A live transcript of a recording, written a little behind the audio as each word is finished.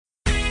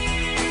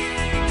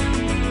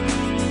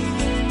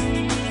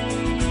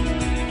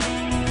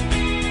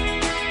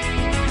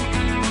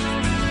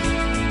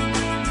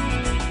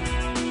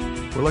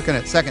We're looking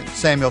at 2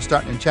 Samuel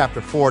starting in chapter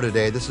 4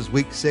 today. This is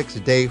week 6,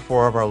 day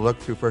 4 of our look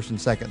through 1 and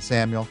 2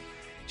 Samuel.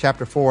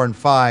 Chapter 4 and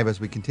 5, as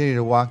we continue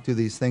to walk through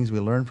these things we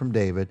learn from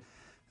David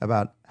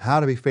about how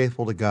to be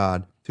faithful to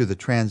God through the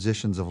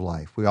transitions of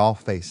life. We all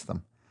face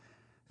them.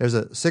 There's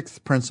a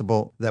sixth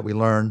principle that we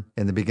learn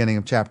in the beginning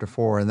of chapter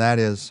 4, and that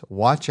is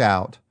watch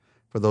out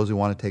for those who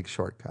want to take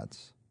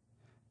shortcuts.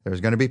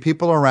 There's going to be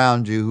people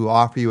around you who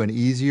offer you an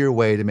easier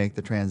way to make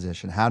the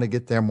transition, how to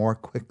get there more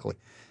quickly.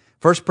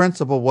 First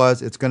principle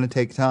was it's going to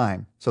take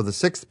time. So the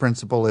sixth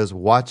principle is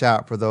watch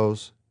out for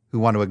those who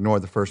want to ignore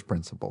the first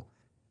principle.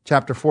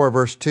 Chapter 4,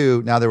 verse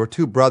 2, now there were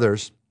two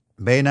brothers,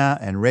 Baanah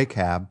and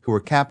Rechab, who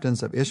were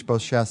captains of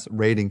Ishbosheth's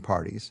raiding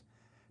parties.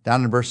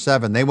 Down in verse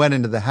 7, they went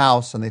into the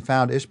house and they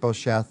found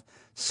Ishbosheth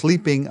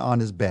sleeping on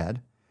his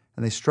bed,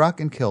 and they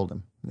struck and killed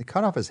him. They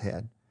cut off his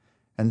head.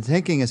 And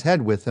taking his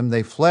head with them,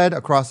 they fled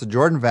across the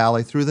Jordan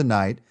Valley through the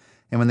night.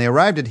 And when they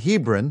arrived at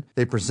Hebron,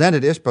 they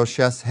presented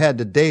Ishbosheth's head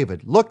to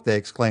David. Look, they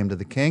exclaimed to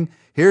the king,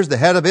 here's the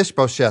head of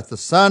Ishbosheth, the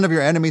son of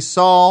your enemy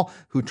Saul,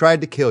 who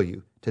tried to kill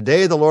you.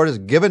 Today the Lord has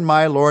given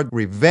my Lord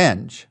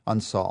revenge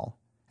on Saul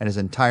and his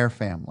entire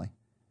family.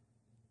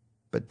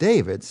 But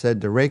David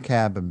said to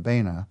Rechab and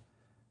Baanah,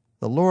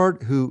 the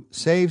Lord who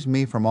saves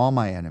me from all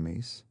my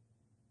enemies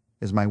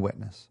is my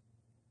witness.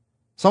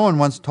 Someone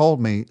once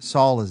told me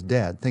Saul is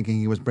dead, thinking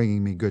he was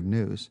bringing me good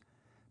news.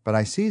 But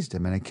I seized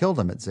him and I killed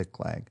him at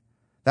Ziklag.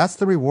 That's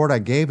the reward I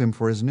gave him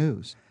for his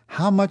news.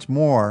 How much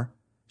more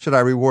should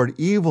I reward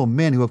evil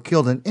men who have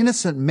killed an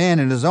innocent man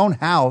in his own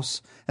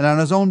house and on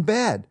his own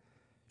bed?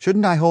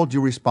 Shouldn't I hold you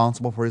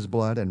responsible for his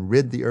blood and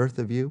rid the earth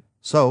of you?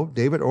 So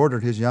David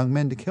ordered his young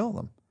men to kill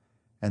them,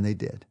 and they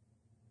did.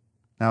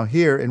 Now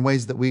here, in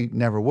ways that we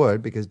never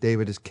would, because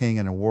David is king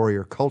in a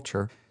warrior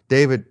culture,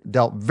 David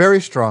dealt very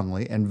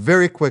strongly and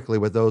very quickly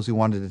with those who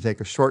wanted to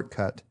take a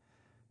shortcut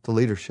to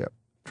leadership.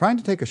 Trying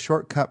to take a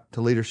shortcut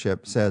to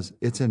leadership says,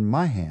 it's in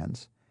my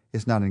hands,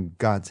 it's not in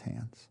God's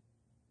hands.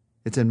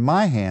 It's in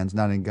my hands,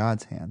 not in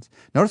God's hands.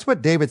 Notice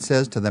what David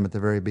says to them at the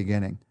very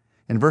beginning.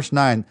 In verse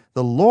 9,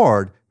 the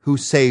Lord who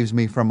saves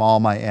me from all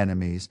my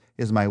enemies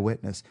is my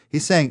witness.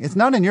 He's saying, it's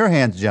not in your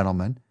hands,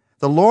 gentlemen.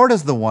 The Lord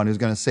is the one who's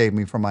going to save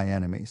me from my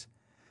enemies.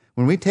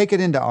 When we take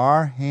it into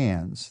our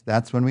hands,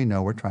 that's when we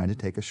know we're trying to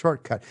take a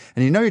shortcut.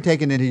 And you know you're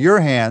taking it into your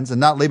hands and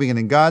not leaving it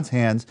in God's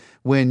hands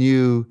when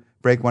you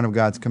break one of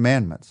God's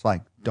commandments,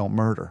 like don't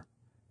murder.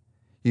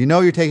 You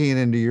know you're taking it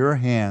into your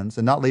hands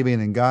and not leaving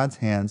it in God's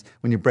hands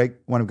when you break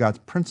one of God's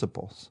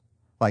principles,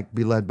 like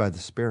be led by the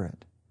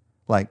Spirit,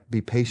 like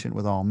be patient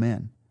with all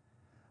men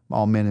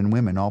and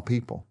women, all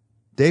people.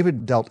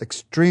 David dealt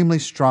extremely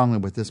strongly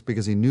with this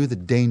because he knew the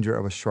danger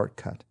of a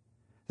shortcut.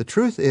 The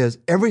truth is,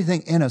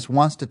 everything in us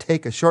wants to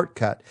take a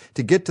shortcut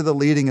to get to the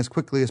leading as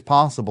quickly as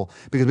possible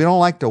because we don't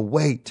like to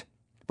wait.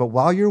 But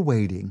while you're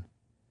waiting,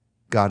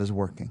 God is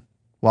working.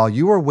 While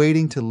you are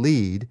waiting to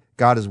lead,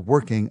 God is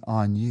working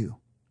on you.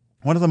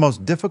 One of the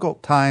most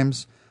difficult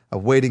times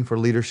of waiting for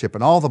leadership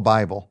in all the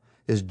Bible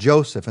is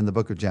Joseph in the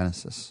book of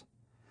Genesis,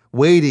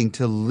 waiting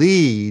to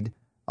lead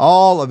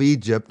all of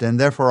Egypt and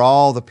therefore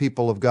all the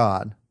people of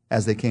God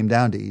as they came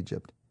down to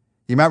Egypt.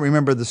 You might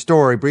remember the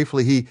story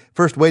briefly. He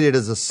first waited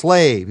as a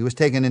slave. He was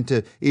taken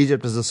into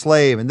Egypt as a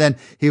slave, and then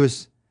he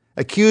was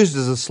accused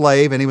as a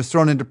slave, and he was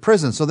thrown into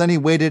prison. So then he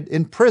waited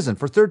in prison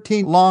for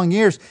 13 long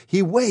years.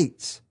 He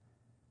waits.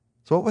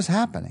 So what was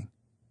happening?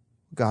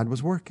 God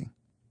was working.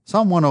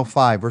 Psalm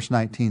 105, verse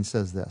 19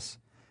 says this,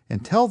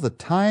 until the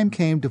time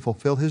came to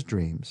fulfill his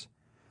dreams,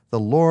 the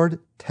Lord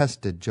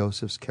tested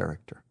Joseph's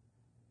character.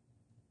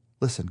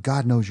 Listen,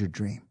 God knows your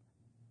dream,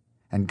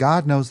 and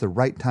God knows the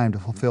right time to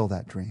fulfill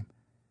that dream.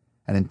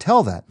 And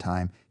until that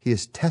time, he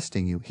is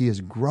testing you. He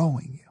is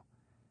growing you.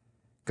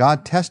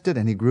 God tested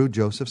and he grew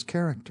Joseph's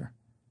character.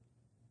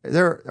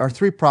 There are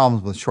three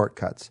problems with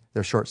shortcuts.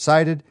 They're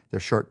short-sighted, they're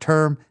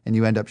short-term, and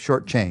you end up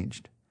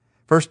short-changed.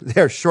 First,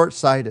 they're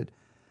short-sighted.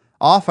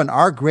 Often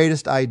our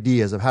greatest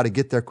ideas of how to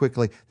get there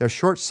quickly, they're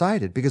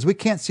short-sighted because we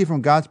can't see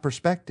from God's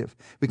perspective.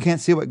 We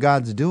can't see what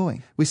God's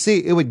doing. We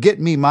see it would get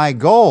me my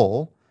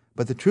goal,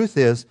 but the truth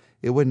is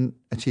it wouldn't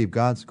achieve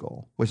God's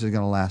goal, which is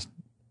going to last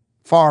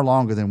far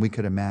longer than we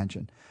could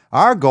imagine.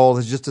 Our goal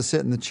is just to sit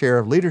in the chair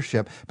of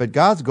leadership, but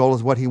God's goal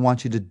is what he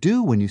wants you to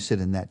do when you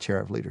sit in that chair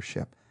of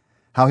leadership,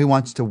 how he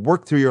wants to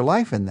work through your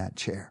life in that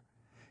chair.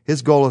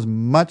 His goal is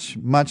much,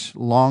 much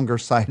longer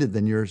sighted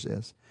than yours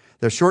is.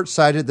 They're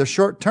short-sighted, they're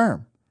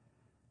short-term.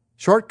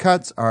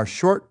 Shortcuts are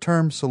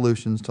short-term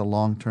solutions to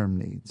long-term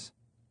needs.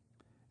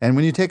 And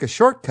when you take a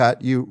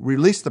shortcut, you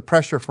release the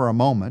pressure for a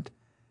moment,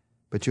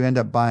 but you end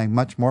up buying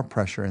much more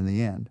pressure in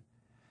the end.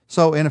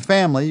 So in a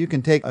family, you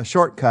can take a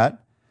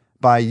shortcut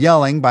by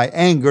yelling, by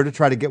anger to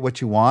try to get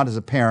what you want as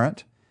a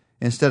parent,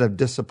 instead of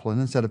discipline,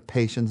 instead of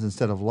patience,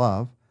 instead of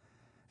love.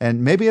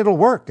 And maybe it'll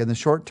work in the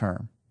short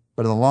term,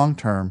 but in the long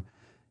term,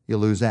 you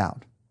lose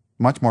out.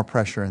 Much more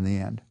pressure in the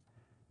end.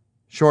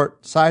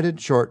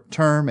 Short-sighted,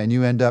 short-term, and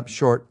you end up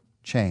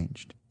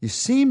short-changed. You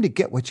seem to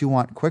get what you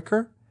want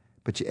quicker,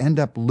 but you end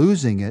up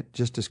losing it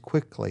just as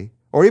quickly.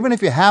 Or even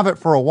if you have it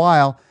for a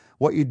while,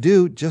 what you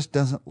do just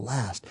doesn't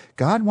last.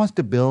 God wants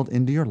to build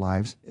into your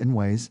life in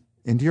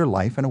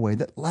a way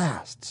that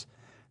lasts.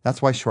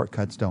 That's why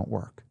shortcuts don't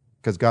work,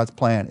 because God's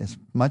plan is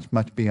much,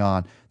 much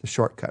beyond the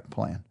shortcut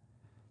plan.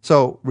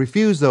 So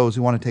refuse those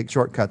who want to take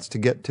shortcuts to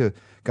get to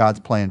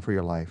God's plan for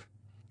your life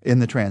in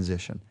the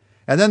transition.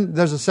 And then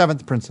there's a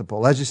seventh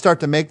principle. As you start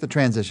to make the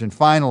transition,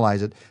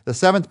 finalize it, the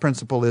seventh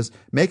principle is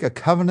make a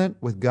covenant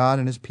with God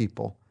and his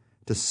people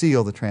to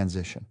seal the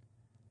transition.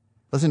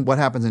 Listen to what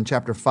happens in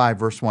chapter 5,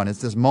 verse 1.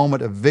 It's this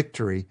moment of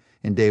victory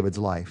in David's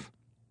life.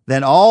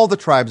 Then all the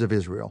tribes of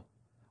Israel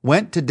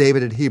went to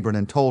David at Hebron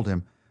and told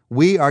him,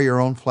 "We are your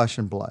own flesh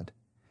and blood.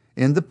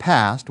 In the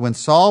past, when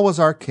Saul was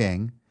our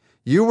king,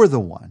 you were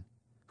the one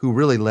who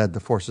really led the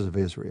forces of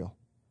Israel.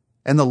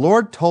 And the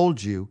Lord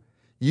told you,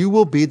 you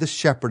will be the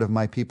shepherd of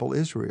my people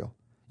Israel.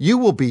 You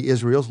will be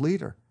Israel's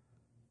leader."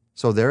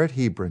 So there at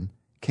Hebron,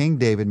 King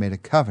David made a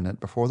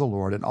covenant before the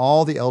Lord and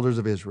all the elders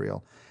of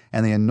Israel,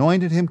 and they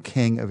anointed him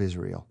king of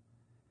Israel.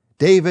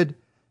 David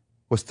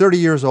was 30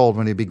 years old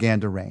when he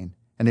began to reign,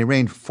 and he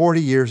reigned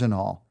 40 years in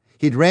all.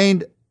 He'd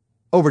reigned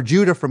over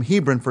Judah from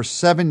Hebron for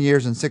 7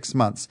 years and 6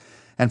 months,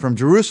 and from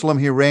Jerusalem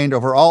he reigned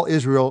over all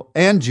Israel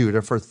and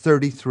Judah for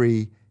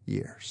 33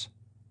 years.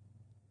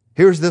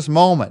 Here's this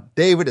moment.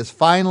 David is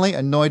finally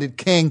anointed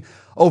king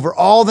over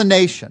all the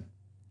nation.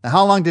 Now,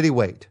 how long did he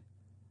wait?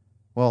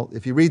 Well,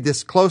 if you read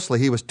this closely,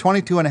 he was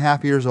 22 and a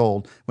half years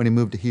old when he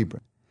moved to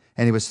Hebron,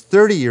 and he was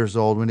 30 years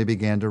old when he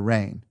began to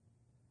reign.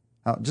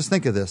 Now, just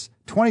think of this.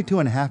 22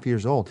 and a half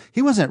years old.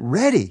 He wasn't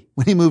ready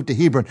when he moved to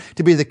Hebron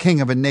to be the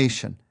king of a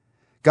nation.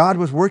 God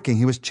was working.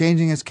 He was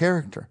changing his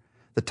character.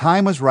 The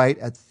time was right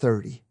at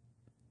 30.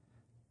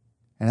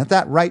 And at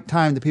that right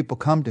time, the people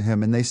come to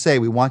him and they say,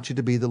 "We want you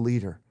to be the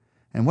leader."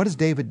 And what does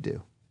David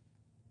do?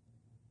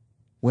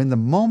 When the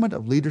moment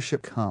of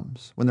leadership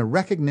comes, when the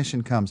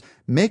recognition comes,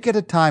 make it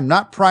a time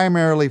not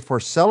primarily for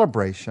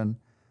celebration,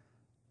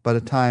 but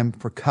a time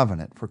for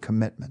covenant, for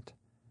commitment.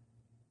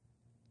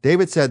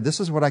 David said, "This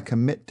is what I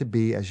commit to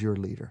be as your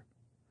leader."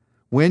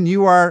 When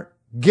you are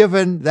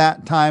given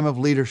that time of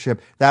leadership,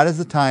 that is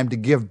the time to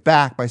give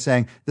back by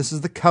saying, "This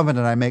is the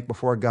covenant I make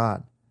before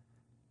God."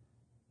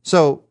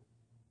 So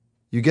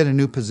you get a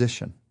new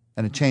position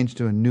and a change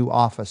to a new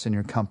office in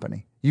your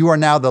company. You are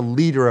now the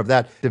leader of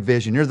that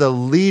division. You're the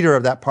leader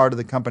of that part of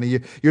the company.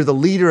 You're the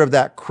leader of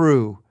that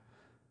crew.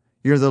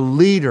 You're the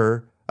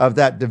leader of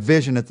that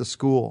division at the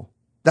school.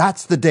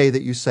 That's the day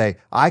that you say,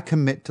 "I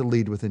commit to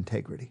lead with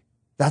integrity."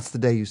 That's the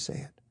day you say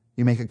it.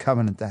 You make a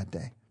covenant that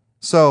day.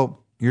 So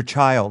your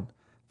child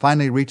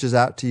finally reaches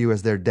out to you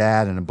as their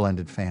dad in a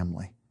blended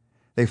family.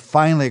 They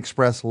finally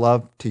express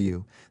love to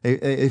you.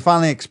 They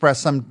finally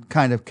express some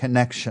kind of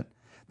connection.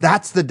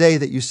 That's the day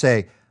that you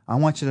say, "I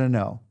want you to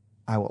know,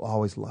 I will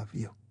always love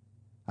you.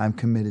 I'm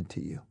committed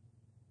to you."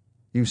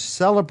 You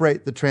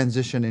celebrate the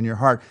transition in your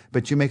heart,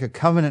 but you make a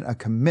covenant, a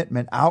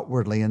commitment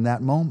outwardly in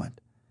that moment.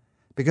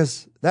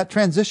 Because that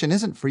transition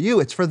isn't for you,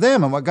 it's for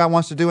them and what God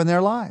wants to do in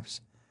their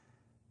lives.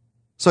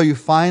 So you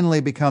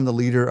finally become the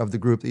leader of the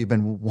group that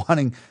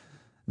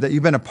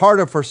you've been a part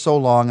of for so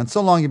long, and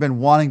so long you've been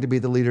wanting to be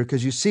the leader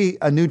because you see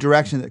a new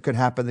direction that could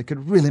happen that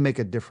could really make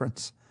a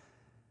difference.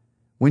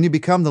 When you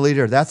become the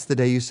leader, that's the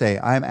day you say,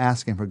 "I'm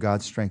asking for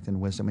God's strength and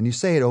wisdom." And you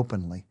say it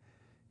openly.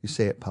 You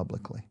say it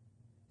publicly.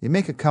 You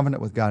make a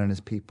covenant with God and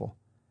his people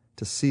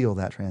to seal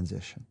that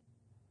transition.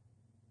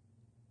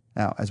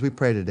 Now, as we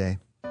pray today,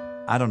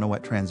 I don't know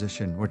what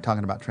transition, we're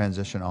talking about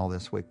transition all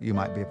this week, you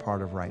might be a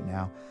part of right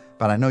now,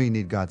 but I know you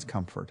need God's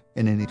comfort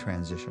in any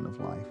transition of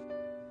life.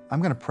 I'm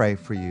going to pray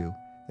for you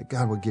that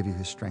God will give you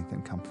his strength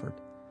and comfort.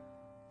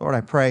 Lord,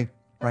 I pray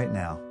right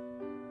now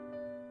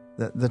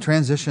that the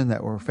transition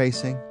that we're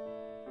facing,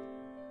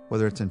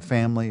 whether it's in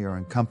family or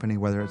in company,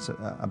 whether it's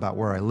about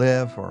where I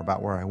live or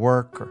about where I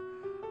work, or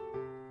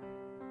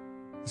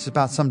it's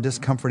about some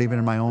discomfort even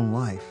in my own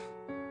life.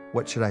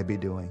 What should I be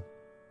doing?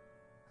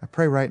 I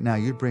pray right now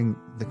you'd bring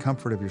the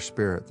comfort of your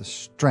Spirit, the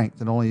strength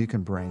that only you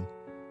can bring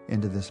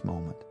into this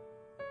moment.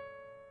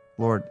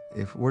 Lord,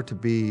 if we're to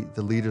be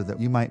the leader that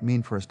you might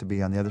mean for us to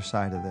be on the other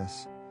side of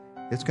this,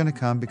 it's going to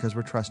come because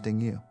we're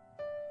trusting you.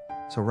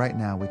 So right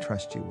now we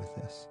trust you with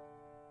this.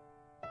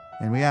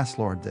 And we ask,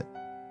 Lord, that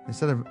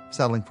instead of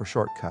settling for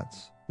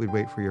shortcuts, we'd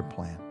wait for your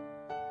plan.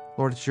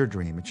 Lord, it's your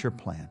dream. It's your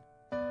plan.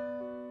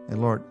 And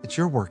Lord, it's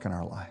your work in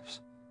our lives.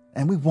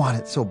 And we want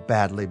it so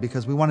badly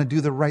because we want to do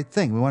the right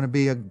thing. We want to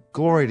be a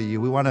glory to you.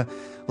 We want to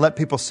let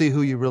people see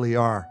who you really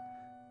are.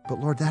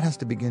 But Lord, that has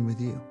to begin with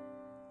you.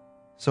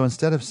 So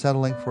instead of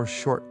settling for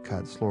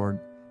shortcuts, Lord,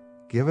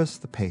 give us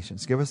the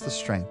patience, give us the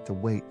strength to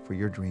wait for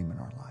your dream in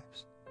our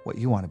lives, what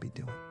you want to be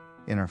doing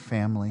in our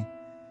family,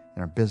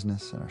 in our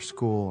business, in our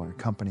school, in our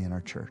company, in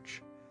our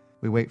church.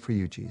 We wait for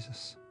you,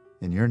 Jesus.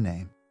 In your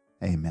name,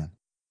 amen.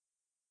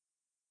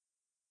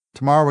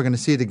 Tomorrow we're going to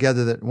see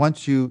together that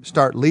once you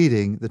start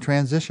leading, the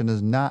transition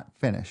is not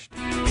finished.